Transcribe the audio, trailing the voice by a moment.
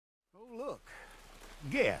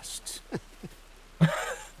guests.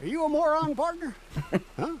 Are you a moron, partner?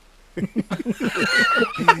 Huh?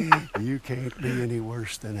 You can't be any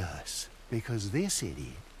worse than us, because this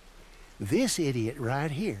idiot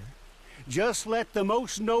right here, just let the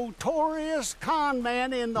most notorious con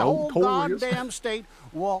man in the whole goddamn state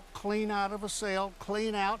walk clean out of a cell,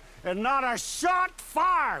 clean out, and not a shot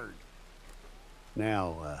fired.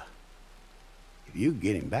 Now, if you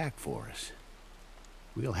get him back for us,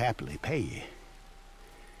 we'll happily pay you.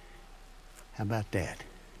 How about that?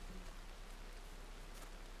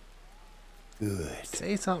 Good.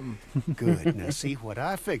 Say something. Good. Now see what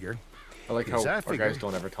I figure. I like how our guys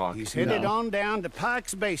don't ever talk. He's headed on down to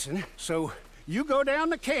Pike's Basin, so you go down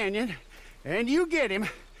the canyon and you get him,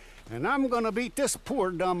 and I'm gonna beat this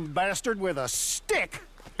poor dumb bastard with a stick,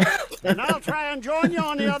 and I'll try and join you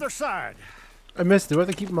on the other side. I missed. Do I have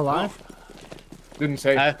to keep him alive? Didn't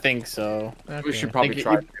say. I think so. Okay. We should probably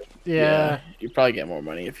try. Yeah. You probably get more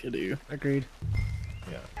money if you do. Agreed.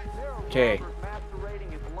 Yeah. Okay.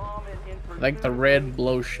 Like the red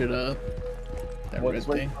blow shit up. That Well, red let's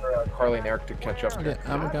wait thing. for Karlie and Eric to catch up. Okay,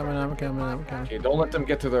 I'm coming. Okay, don't let them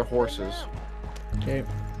get to their horses. Okay.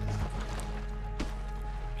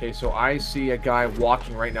 Okay, so I see a guy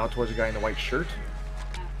walking right now towards a guy in the white shirt.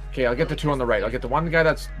 Okay, I'll get the two on the right. I'll get the one guy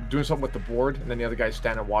that's doing something with the board, and then the other guy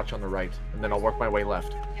stand and watch on the right. And then I'll work my way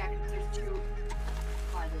left. Yeah, because there's two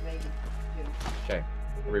by the way. Okay,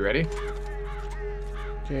 are we ready?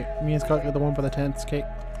 Okay, me and Scott got the one by the tents. Okay.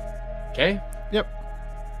 Okay? Yep.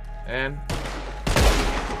 And...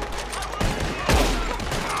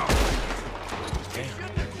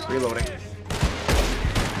 reloading.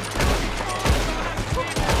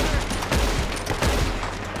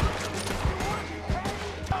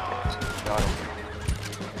 Got him.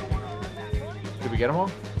 Did we get them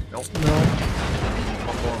all? Nope. No.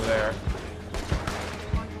 One more over there.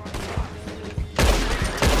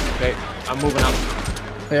 Okay, I'm moving up.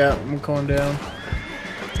 Yeah, I'm going down.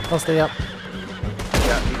 I'll stay up.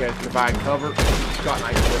 Yeah, you guys provide cover. Scott and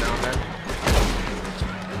I can go down there.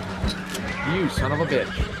 You son of a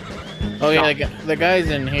bitch. Oh yeah, the guy's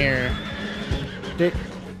in here. Dick.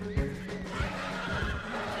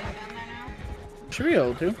 Should be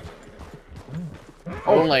able to.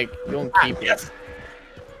 Oh, don't keep it. Yes.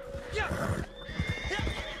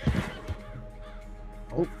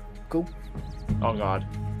 Oh, go. Oh god.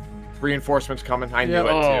 Reinforcements coming. I knew it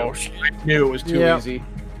Oh, too. shit. I knew it was too easy.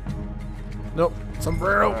 Nope.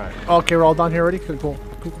 Sombrero. Alright. Okay, we're all done here already. Cool.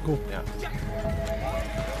 Yeah.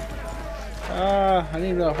 I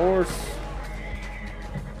need a horse.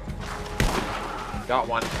 Got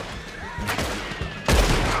one.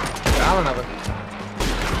 Got another.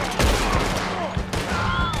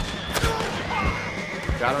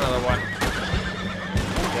 Got another one.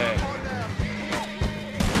 Okay.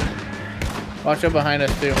 Watch out behind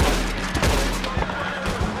us too.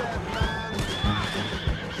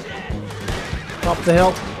 Top the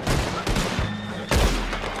hill.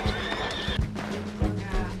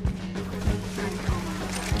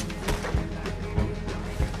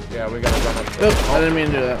 Yeah, we gotta run up. Oops, I didn't mean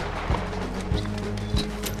to do that.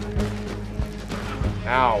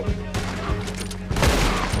 Ow.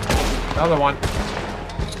 Another one.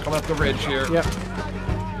 Coming up the ridge here. Yep.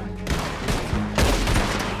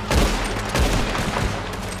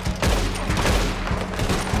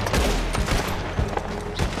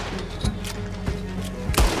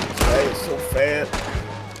 That is so fat.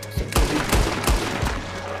 So pretty.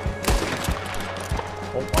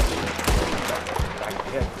 Oh, watch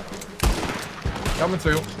it. Coming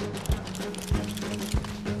through.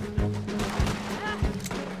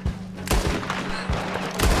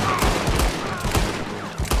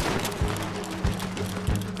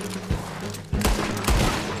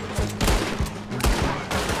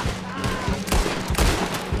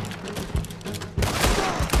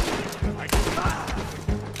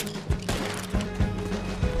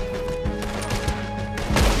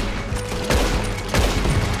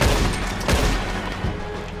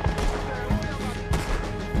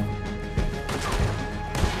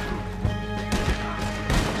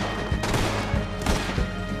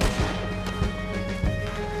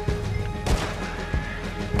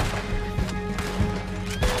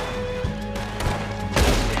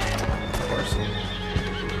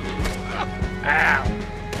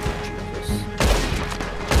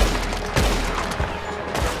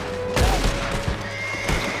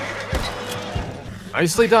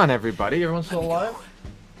 Nicely done, everybody. Everyone's still alive?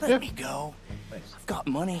 Let me go. I've got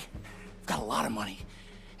money. I've got a lot of money.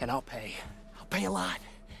 And I'll pay. I'll pay a lot.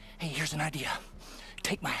 Hey, here's an idea.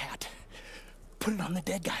 Take my hat. Put it on the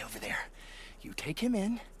dead guy over there. You take him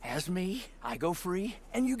in, as me, I go free,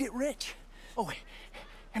 and you get rich. Oh,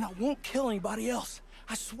 and I won't kill anybody else.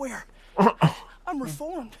 I swear. I'm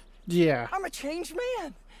reformed. Yeah. I'm a changed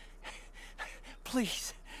man.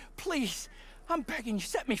 Please, please, I'm begging you,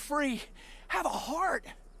 set me free. Have a heart.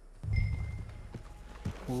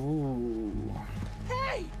 Ooh.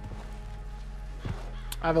 Hey!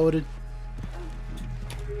 I voted.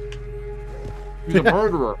 He's a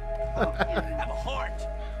murderer. Have a heart.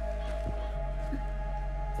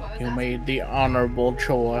 You made the honorable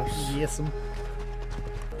choice. Yes.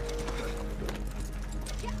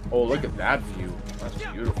 Oh, look at that view. That's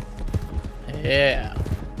beautiful. Yeah.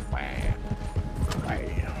 Wow.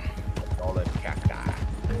 Wow. All that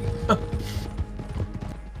cacti.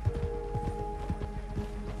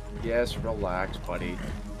 Yes, relax, buddy.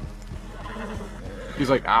 He's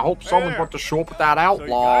like, I hope someone's about to show up with that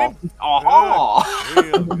outlaw. Aha!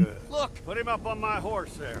 Real good. Look, Put him up on my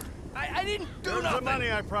horse there. I didn't do There's nothing. the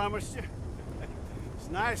money I promised you. It's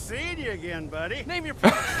nice seeing you again, buddy. Name your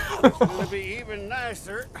price. It's gonna be even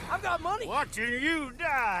nicer I've got money. watching you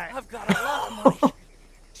die. I've got a lot of money.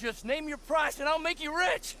 Just name your price and I'll make you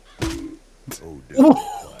rich. Oh,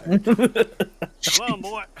 dude. Come on,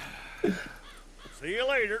 boy. See you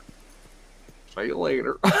later. See you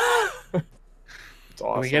later. It's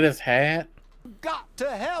awesome. Can we get his hat? Got to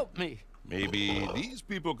help me. Maybe these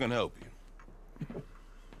people can help you.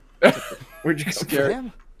 Where'd you go?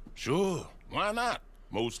 Scared. Sure, why not?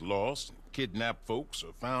 Most lost and kidnapped folks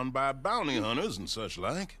are found by bounty hunters and such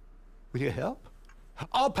like. Will you help?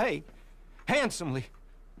 I'll pay handsomely.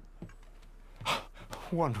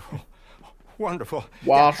 Wonderful. Wonderful.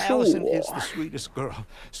 Wow, Yeah, Allison sure. is the sweetest girl.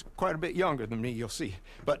 She's quite a bit younger than me, you'll see.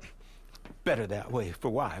 But better that way for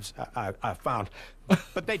wives, I found.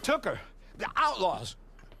 But they took her. The outlaws,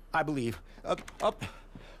 I believe.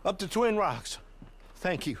 Up to Twin Rocks.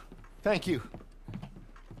 Thank you. Thank you.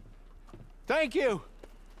 Thank you.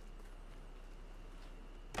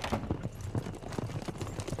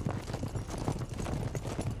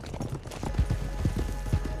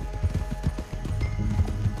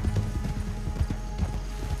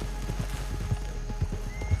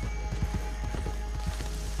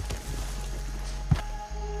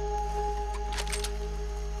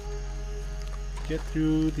 Get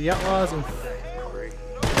through the outlaws and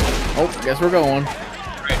Oh, I guess we're going.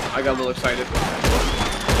 Right, I got a little excited.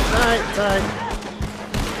 Alright.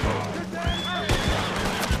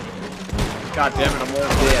 God damn it, I'm all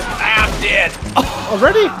dead. I'm dead!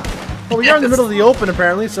 Already? Well, we are in the middle of the open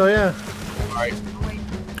apparently, so yeah. Alright.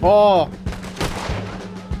 Oh,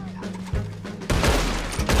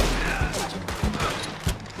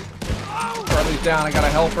 Karlie's down, I gotta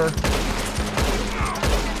help her.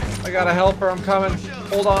 I gotta help her, I'm coming.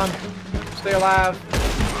 Hold on. Stay alive.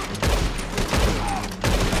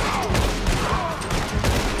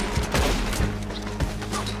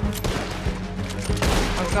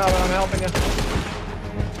 I'm coming, I'm helping you.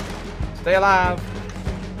 Stay alive.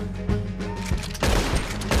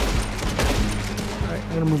 Alright,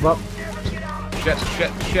 I'm gonna move up.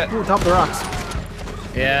 Shit. Ooh, top of the rocks.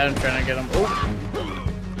 yeah, I'm trying to get him. Oh.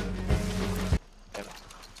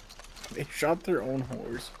 They shot their own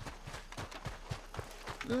horse.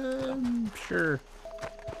 Sure.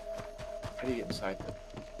 How do you get inside?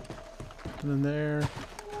 And then there.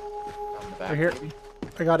 On the back, Right here. maybe?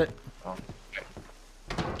 I got it. Oh, okay.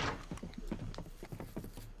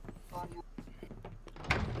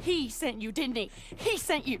 He sent you, didn't he? He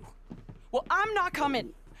sent you. Well, I'm not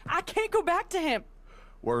coming. I can't go back to him.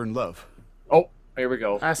 We're in love. Oh, here we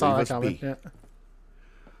go. I saw Leave that us comment. be. Yeah.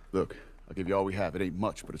 Look, I'll give you all we have. It ain't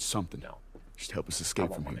much, but it's something. No. Just help us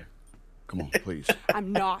escape from here. Come on, please.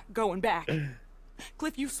 I'm not going back.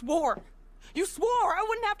 Cliff, you swore. You swore I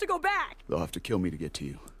wouldn't have to go back. They'll have to kill me to get to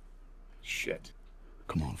you. Shit.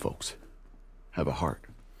 Come on, folks. Have a heart.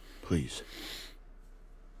 Please.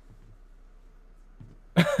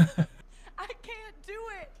 I can't do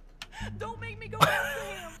it. Don't make me go after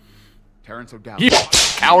him. Terrence O'Dowd. Yeah,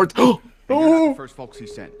 cowards. You're not the first folks he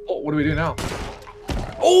sent. Oh, what do we do now?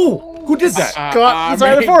 Oh, who did that? Scott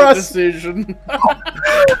decided made for the us. Decision.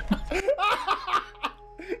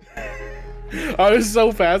 I was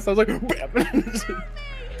so fast. I was like, bam.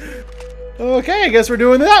 Okay, I guess we're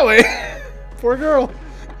doing it that way. Poor girl.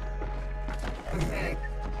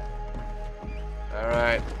 All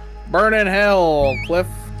right. Burn in hell, Cliff.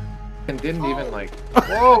 And didn't even like.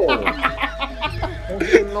 Whoa! Don't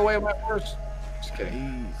get in the way of my horse. Just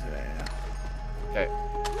kidding. Okay.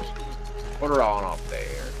 Put her on up there.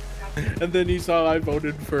 And then you saw I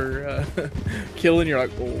voted for killing. You're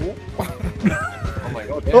like, oh. I'm like,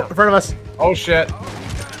 oh Oh, damn. in front of us. Oh shit.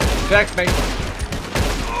 Text me.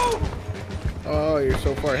 Oh, you're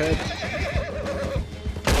so far ahead.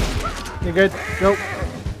 You good? Go.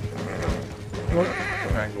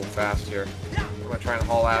 Try and go fast here. I'm gonna try and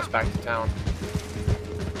haul ass back to town.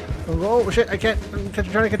 Oh shit! I can't. I'm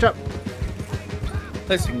trying to catch up.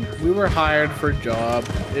 Listen, we were hired for a job.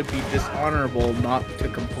 It'd be dishonorable not to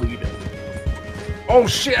complete it. Oh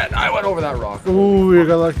shit! I went over that rock. Ooh, you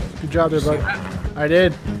got luck. Good job there, bud. I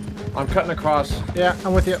did. I'm cutting across. Yeah,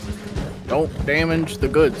 I'm with you. Don't damage the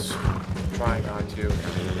goods. I'm trying not to.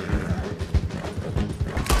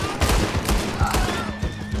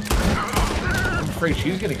 I'm afraid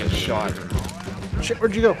she's gonna get shot. Shit,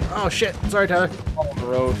 where'd you go? Oh shit! Sorry, Tyler. All on the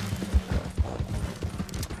road.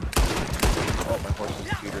 Oh, my horse is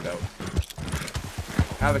petered out.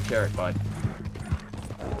 Have a carrot, bud.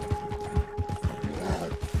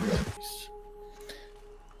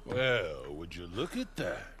 Well, would you look at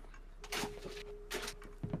that?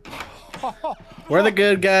 We're the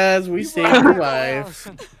good guys. We saved your life.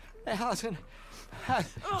 Allison,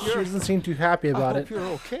 She doesn't seem too happy about I it. hope you're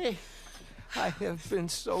okay. I have been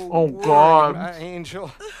so Oh, worried, God. my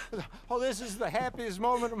angel. Oh, this is the happiest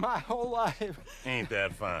moment of my whole life. Ain't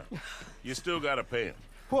that fine? You still gotta pay him.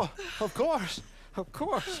 Well, of course.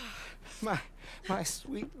 My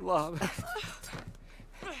sweet love.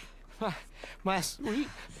 My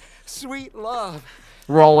sweet love.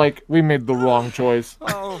 We're all like, we made the wrong choice.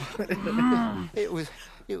 Oh, it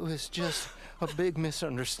was just a big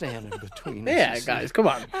misunderstanding between us. Yeah, guys, come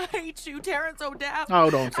on. I hate you, Terrence O'Dowd. Oh,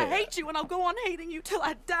 don't say I hate you, and I'll go on hating you till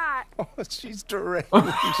I die. Oh, she's deranged,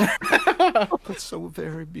 but so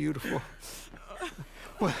very beautiful.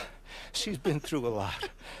 Well, she's been through a lot.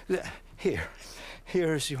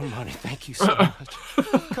 Here's your money. Thank you so much.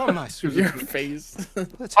 Come, my sweet. Your face.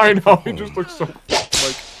 I know, he just looks so,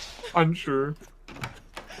 like, unsure.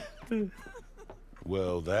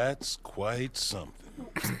 Well, that's quite something.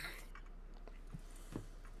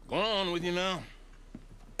 Go on with you now.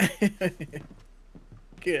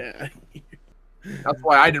 Yeah. That's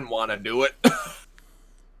why I didn't want to do it.